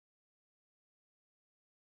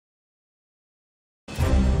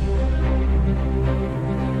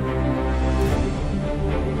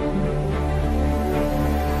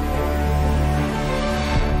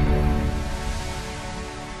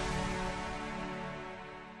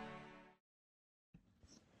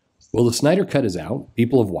Well, the Snyder Cut is out.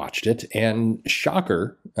 People have watched it, and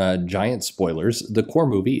shocker, giant spoilers. The core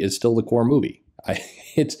movie is still the core movie.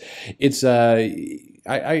 It's it's.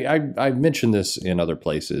 I've mentioned this in other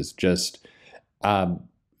places. Just um,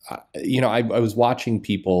 I was watching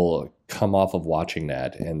people come off of watching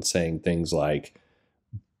that and saying things like,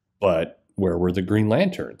 "But where were the Green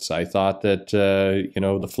Lanterns? I thought that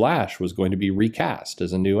the Flash was going to be recast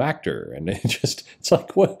as a new actor." And it's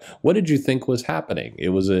like, what did you think was happening? It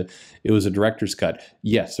was a director's cut.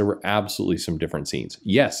 Yes, there were absolutely some different scenes.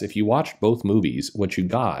 Yes, if you watched both movies, what you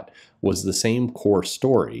got was the same core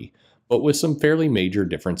story, but with some fairly major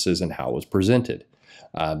differences in how it was presented.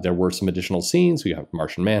 There were some additional scenes. We got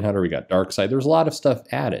Martian Manhunter, we got Darkseid. There was a lot of stuff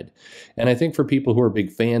added. And I think for people who are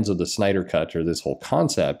big fans of the Snyder Cut or this whole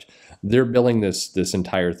concept, they're billing this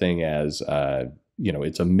entire thing as,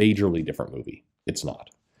 it's a majorly different movie. It's not.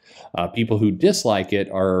 People who dislike it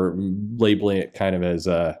are labeling it kind of as,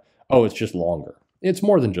 oh, it's just longer. It's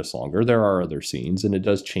more than just longer. There are other scenes, and it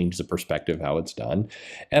does change the perspective how it's done.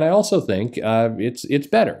 And I also think it's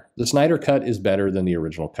better. The Snyder Cut is better than the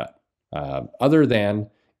original cut. Other than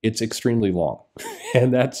it's extremely long,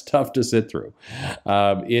 and that's tough to sit through.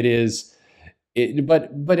 It is,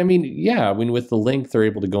 but I mean, yeah, I mean, with the length, they're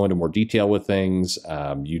able to go into more detail with things.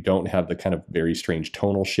 You don't have the kind of very strange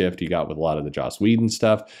tonal shift you got with a lot of the Joss Whedon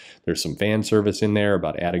stuff. There's some fan service in there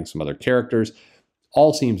about adding some other characters.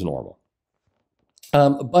 All seems normal.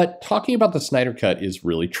 But talking about the Snyder Cut is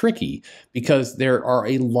really tricky because there are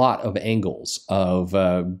a lot of angles of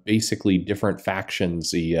basically different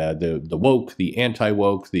factions: the woke, the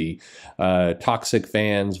anti-woke, the toxic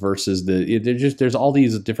fans versus there's all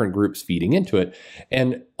these different groups feeding into it.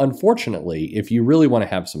 And unfortunately, if you really want to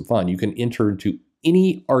have some fun, you can enter into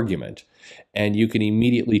any argument and you can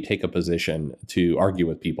immediately take a position to argue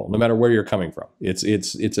with people, no matter where you're coming from.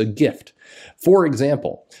 It's a gift. For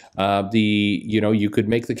example, you could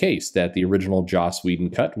make the case that the original Joss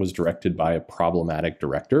Whedon cut was directed by a problematic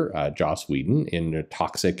director, Joss Whedon, in a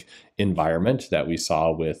toxic environment that we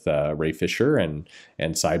saw with Ray Fisher and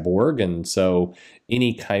Cyborg, and so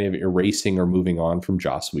any kind of erasing or moving on from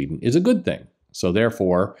Joss Whedon is a good thing. So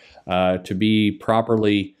therefore, to be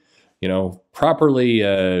properly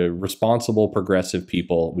responsible, progressive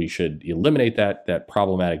people, we should eliminate that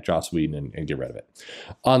problematic Joss Whedon and get rid of it.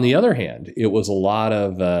 On the other hand, it was a lot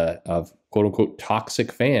of quote unquote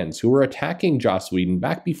toxic fans who were attacking Joss Whedon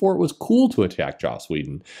back before it was cool to attack Joss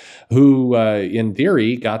Whedon, who in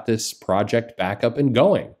theory got this project back up and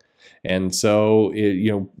going. And so,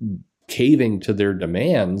 caving to their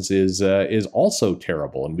demands is also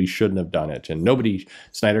terrible, and we shouldn't have done it. And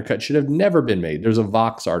Snyder Cut should have never been made. There's a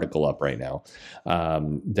Vox article up right now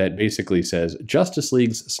that basically says Justice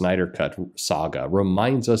League's Snyder Cut saga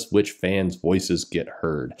reminds us which fans' voices get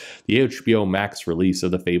heard. The HBO Max release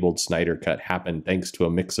of the fabled Snyder Cut happened thanks to a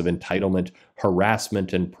mix of entitlement,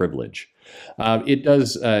 harassment, and privilege. It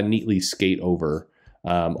does neatly skate over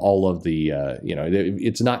all of the,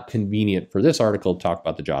 it's not convenient for this article to talk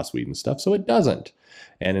about the Joss Whedon stuff, so it doesn't.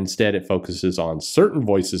 And instead, it focuses on certain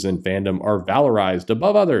voices in fandom are valorized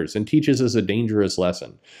above others and teaches us a dangerous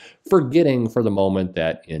lesson, forgetting for the moment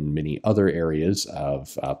that in many other areas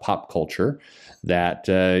of pop culture, that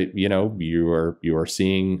you are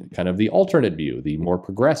seeing kind of the alternate view, the more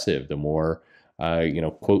progressive, the more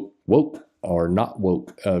quote woke or not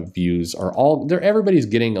woke views are everybody's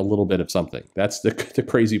getting a little bit of something. That's the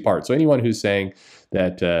crazy part. So anyone who's saying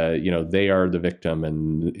that they are the victim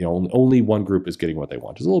and only one group is getting what they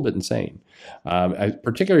want is a little bit insane,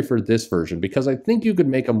 particularly for this version, because I think you could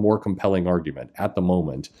make a more compelling argument at the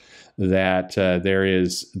moment that there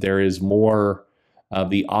is more of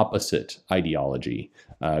the opposite ideology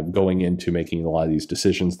going into making a lot of these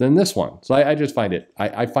decisions than this one. So I just find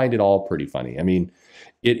I find it all pretty funny. I mean,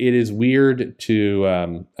 it is weird to,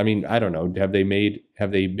 I don't know. Have they made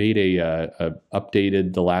a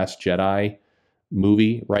updated The Last Jedi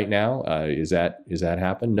movie right now? Is that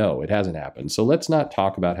happened? No, it hasn't happened. So let's not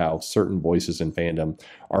talk about how certain voices in fandom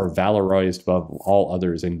are valorized above all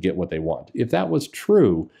others and get what they want. If that was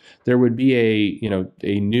true, there would be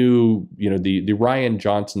a new, the Rian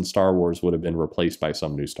Johnson Star Wars would have been replaced by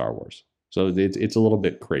some new Star Wars. So it's a little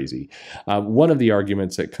bit crazy. One of the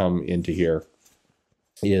arguments that come into here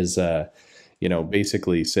is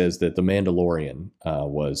basically says that the Mandalorian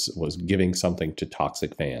was giving something to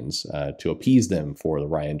toxic fans to appease them for the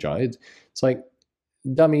Rian Johnson. It's like,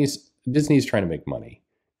 dummies. Disney's trying to make money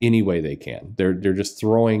any way they can. They're just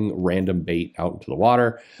throwing random bait out into the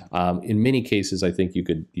water. In many cases, I think you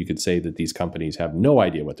could say that these companies have no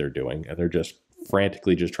idea what they're doing, and they're just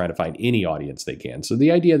frantically just trying to find any audience they can. So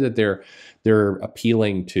the idea that they're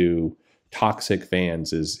appealing to toxic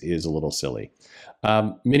fans is a little silly.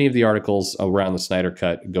 Many of the articles around the Snyder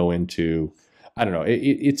Cut go into, I don't know,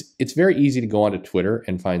 it's very easy to go onto Twitter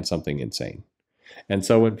and find something insane. And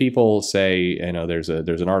so when people say, there's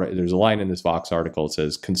a line in this Vox article that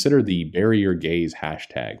says, consider the bury your gays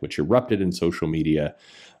hashtag, which erupted in social media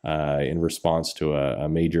in response to a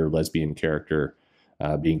major lesbian character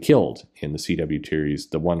being killed in the CW series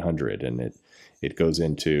The 100, and it goes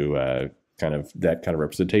into kind of that kind of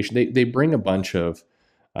representation. They bring a bunch of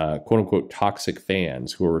quote unquote toxic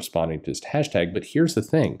fans who are responding to this hashtag, but here's the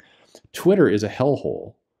thing: Twitter is a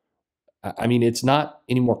hellhole. I mean, it's not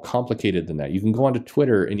any more complicated than that. You can go onto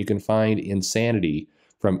Twitter and you can find insanity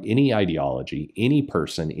from any ideology, any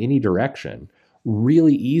person, any direction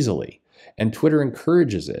really easily. And Twitter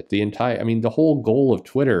encourages it. The whole goal of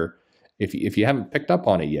Twitter, if you haven't picked up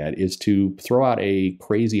on it yet, is to throw out a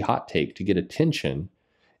crazy hot take to get attention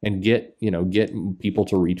and get people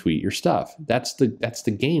to retweet your stuff. That's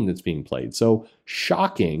the game that's being played. So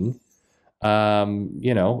shocking.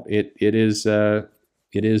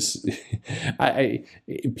 It is.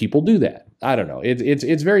 People do that. I don't know.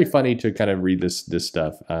 It's very funny to kind of read this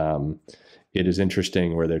stuff. It is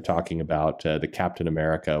interesting where they're talking about the Captain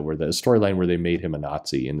America, where the storyline where they made him a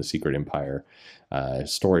Nazi in the Secret Empire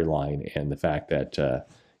storyline, and the fact that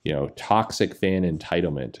toxic fan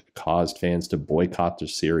entitlement caused fans to boycott the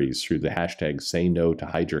series through the hashtag Say No to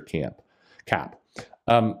Hydra Cap.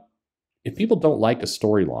 If people don't like a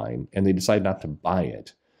storyline and they decide not to buy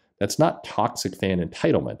it, that's not toxic fan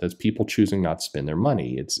entitlement. That's people choosing not to spend their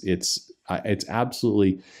money. It's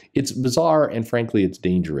absolutely, it's bizarre, and frankly, it's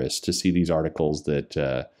dangerous to see these articles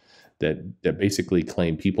that basically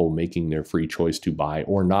claim people making their free choice to buy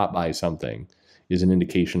or not buy something is an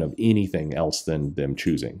indication of anything else than them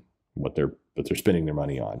choosing what they're spending their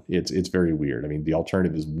money on. It's very weird. I mean, the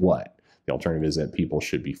alternative is what? The alternative is that people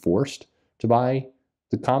should be forced to buy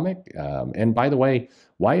the comic. And by the way,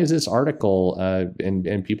 why is this article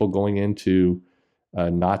and people going into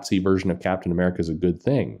a Nazi version of Captain America is a good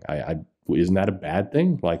thing? Isn't that a bad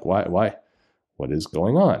thing? Like, why? What is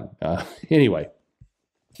going on? Anyway,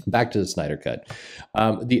 back to the Snyder Cut.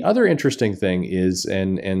 The other interesting thing is,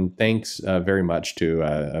 and thanks very much to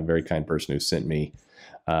a very kind person who sent me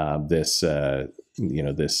these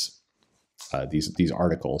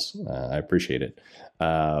articles. I appreciate it.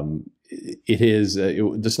 The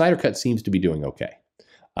Snyder Cut seems to be doing okay.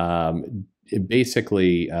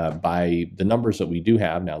 Basically, by the numbers that we do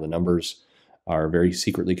have now, the numbers are very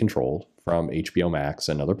secretly controlled from HBO Max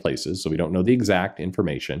and other places, so we don't know the exact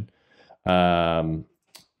information. It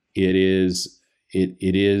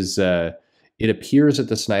appears that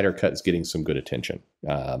the Snyder Cut is getting some good attention.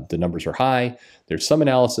 The numbers are high. There's some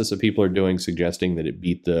analysis that people are doing suggesting that it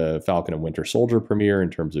beat the Falcon and Winter Soldier premiere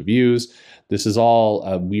in terms of views. This is all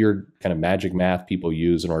a weird kind of magic math people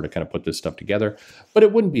use in order to kind of put this stuff together. But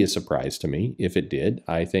it wouldn't be a surprise to me if it did.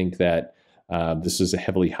 I think that this is a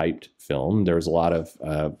heavily hyped film. There's a lot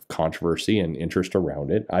of controversy and interest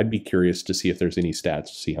around it. I'd be curious to see if there's any stats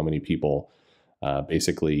to see how many people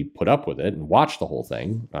basically put up with it and watch the whole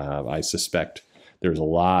thing. I suspect there's a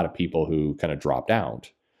lot of people who kind of dropped out.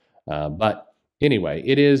 But anyway,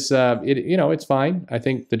 it's fine. I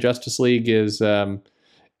think the Justice League is,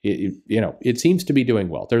 it seems to be doing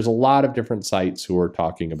well. There's a lot of different sites who are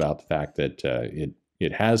talking about the fact that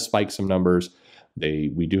it has spiked some numbers.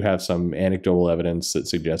 We do have some anecdotal evidence that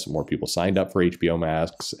suggests more people signed up for HBO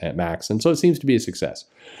Max, and so it seems to be a success.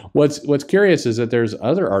 What's curious is that there's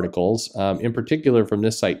other articles, in particular from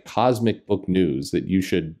this site, Cosmic Book News, that you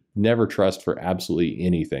should never trust for absolutely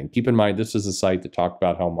anything. Keep in mind, this is a site that talked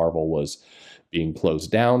about how Marvel was being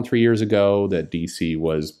closed down 3 years ago, that DC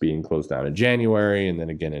was being closed down in January, and then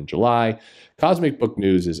again in July. Cosmic Book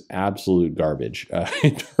News is absolute garbage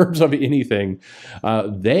in terms of anything.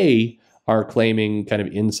 They are claiming kind of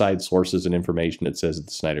inside sources and information that says that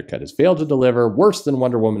the Snyder Cut has failed to deliver, worse than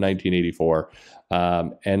Wonder Woman 1984.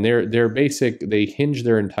 And they hinge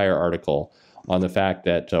their entire article on the fact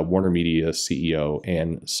that Warner Media CEO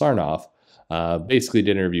Ann Sarnoff basically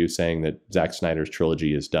did an interview saying that Zack Snyder's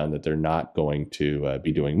trilogy is done, that they're not going to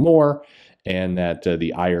be doing more, and that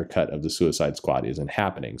the Ayer cut of the Suicide Squad isn't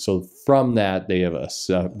happening. So from that, they have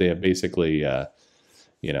basically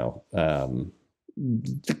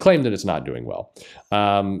claim that it's not doing well.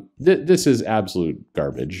 This is absolute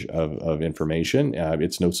garbage of information.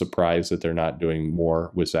 It's no surprise that they're not doing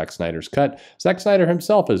more with Zack Snyder's cut. Zack Snyder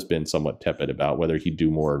himself has been somewhat tepid about whether he'd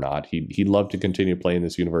do more or not. He'd love to continue playing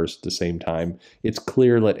this universe. At the same time, it's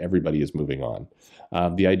clear that everybody is moving on.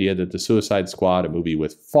 The idea that the Suicide Squad, a movie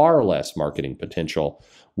with far less marketing potential,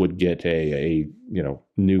 would get a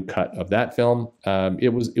new cut of that film.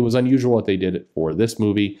 It was unusual what they did it for this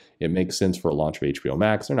movie. It makes sense for a launch of HBO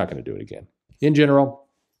Max. They're not going to do it again. In general,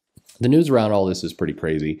 the news around all this is pretty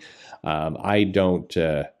crazy. I don't.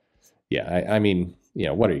 I mean,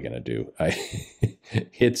 what are you going to do?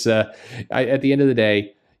 It's at the end of the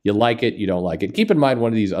day, you like it, you don't like it. Keep in mind,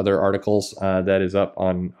 one of these other articles that is up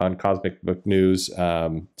on Cosmic Book News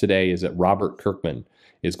today is that Robert Kirkman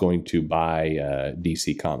is going to buy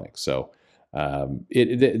DC Comics. So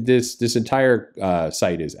this entire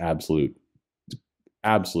site is absolute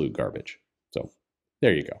garbage. So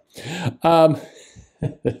there you go.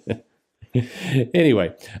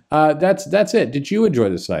 Anyway, that's it. Did you enjoy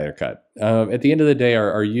the Snyder Cut? At the end of the day,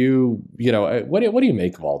 are you what do you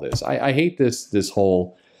make of all this? I hate this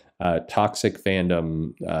whole toxic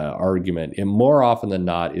fandom argument, and more often than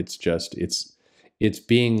not, it's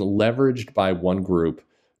being leveraged by one group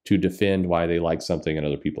to defend why they like something and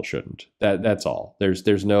other people shouldn't. That's all.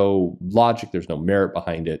 There's no logic. There's no merit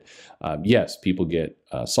behind it. Yes, people get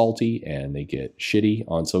salty and they get shitty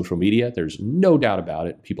on social media. There's no doubt about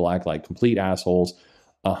it. People act like complete assholes.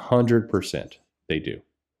 100% they do.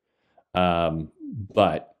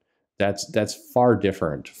 But that's far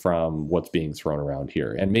different from what's being thrown around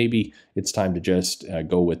here. And maybe it's time to just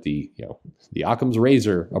go with the Occam's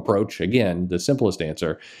razor approach. Again, the simplest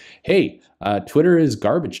answer. Hey, Twitter is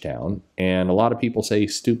garbage town, and a lot of people say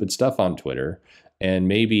stupid stuff on Twitter. And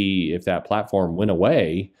maybe if that platform went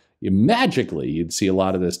away, magically you'd see a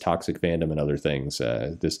lot of this toxic fandom and other things.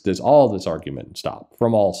 All this argument stop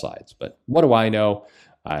from all sides. But what do I know?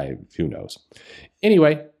 Who knows?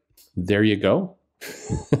 Anyway, there you go.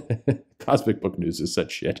 Cosmic Book News is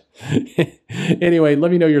such shit. Anyway,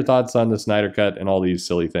 let me know your thoughts on the Snyder Cut and all these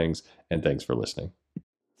silly things, and thanks for listening.